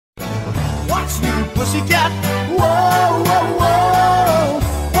pussycat? Whoa, whoa, whoa.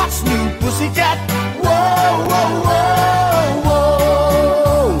 What's new, pussycat? Whoa, whoa, whoa,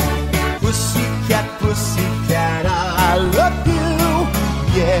 whoa. Pussycat, pussycat, I love you.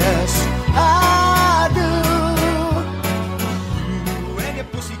 Yes, I do. You and your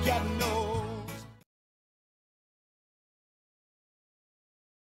pussycat knows.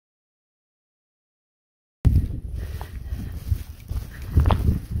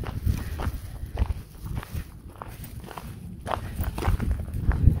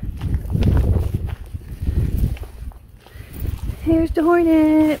 Here's the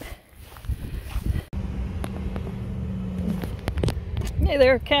hornet. Hey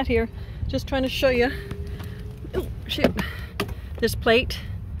there, Cat here. Just trying to show you. Oh, shoot. This plate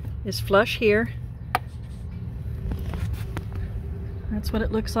is flush here. That's what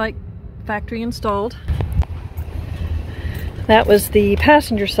it looks like, factory installed. That was the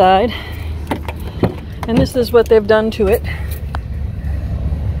passenger side. And this is what they've done to it.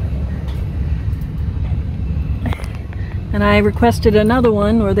 And I requested another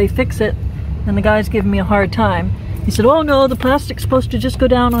one, or they fix it, and the guy's giving me a hard time. He said, oh no, the plastic's supposed to just go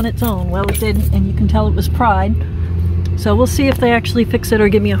down on its own. Well, it didn't, and you can tell it was pried. So we'll see if they actually fix it or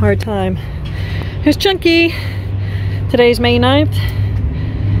give me a hard time. Here's Chunky. Today's May 9th.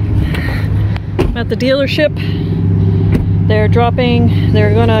 I'm at the dealership. They're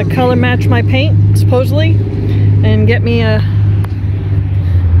gonna color match my paint, supposedly, and get me a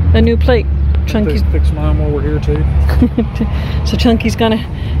new plate. Chunky's fix mine while we're here too. So Chunky's gonna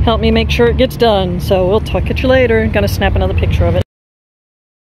help me make sure it gets done. So we'll talk at you later. Gonna snap another picture of it.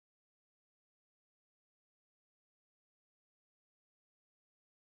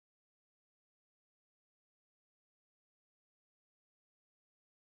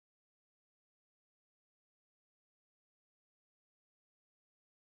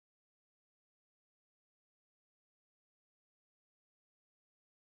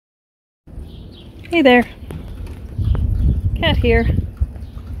 Hey there, Cat here.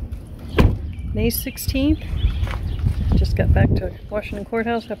 May 16th. Just got back to Washington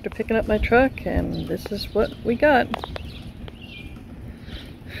Courthouse after picking up my truck, and this is what we got.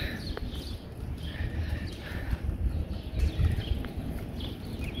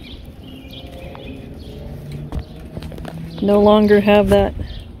 No longer have that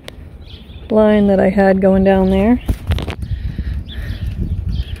line that I had going down there.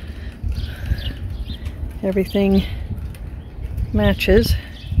 Everything matches.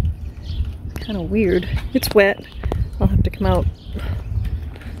 Kind of weird. It's wet. I'll have to come out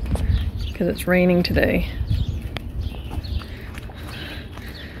because it's raining today.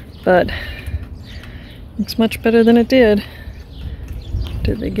 But it's much better than it did.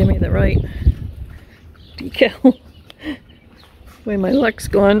 Did they give me the right decal? The way my luck's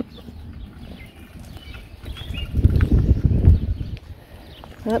gone.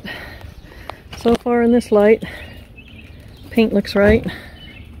 But so far in this light, paint looks right,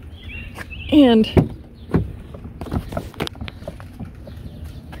 and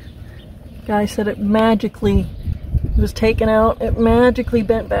guy said it was taken out, it magically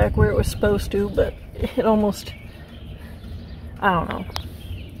bent back where it was supposed to, but it almost, I don't know,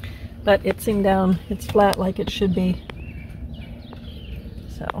 but it seemed down, it's flat like it should be,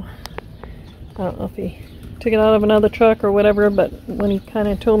 so I don't know if he took it out of another truck or whatever, but when he kind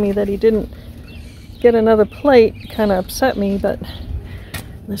of told me that he didn't get another plate, kind of upset me, but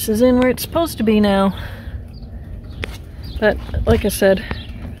this is in where it's supposed to be now. But like I said,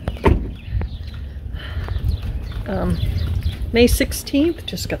 May 16th,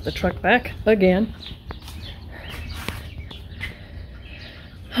 just got the truck back again.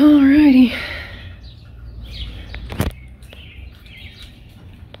 Alrighty.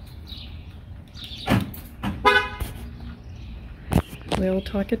 We'll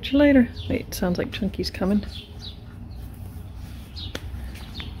talk at you later. Wait, sounds like Chunky's coming.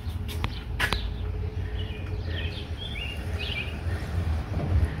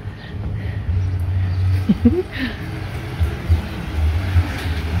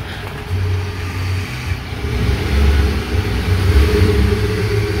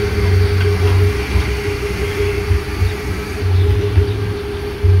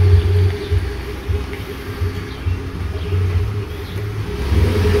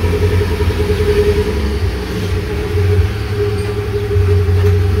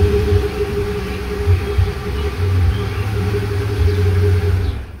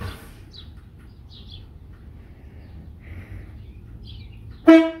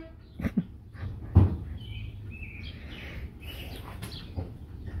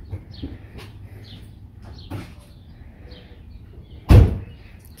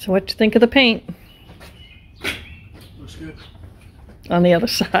 So what you think of the paint? Good. On the other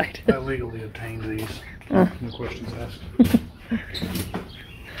side. I legally obtained these. Oh. No questions asked.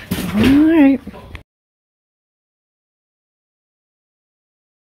 Alright.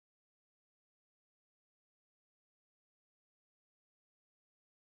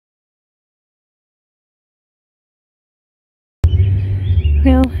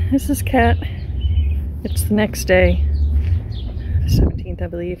 Well, this is Katt. It's the next day, the 17th, I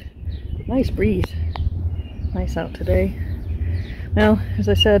believe. Nice breeze. Nice out today. Well, as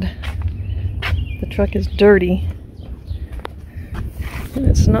I said, the truck is dirty. And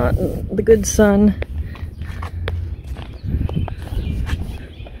it's not in the good sun.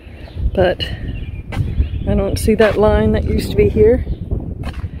 But I don't see that line that used to be here.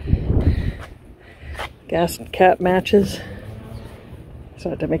 Gas and cap matches. So I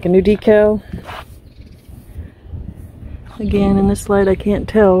had to make a new decal. Again, in this light I can't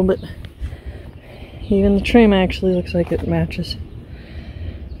tell, but even the trim actually looks like it matches.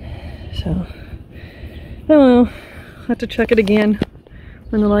 So, I don't know. I'll have to check it again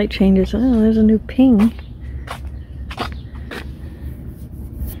when the light changes. Oh, there's a new ping. I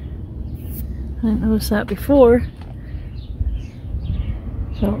didn't notice that before.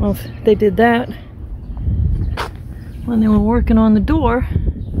 So I don't know if they did that when they were working on the door,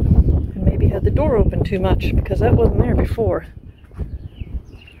 and maybe had the door open too much, because that wasn't there before.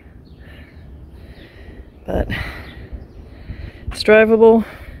 But it's drivable,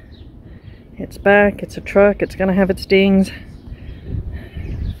 it's back, it's a truck, it's gonna have its dings.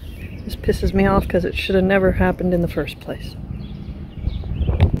 This pisses me off because it should have never happened in the first place.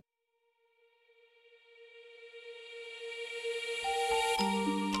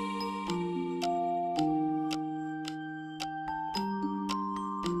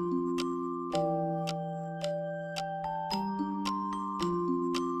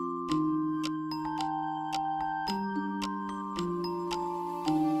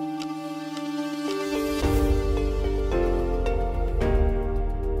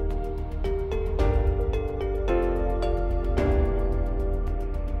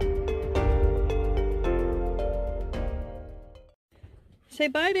 Say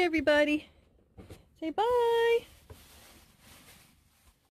bye to everybody. Say bye.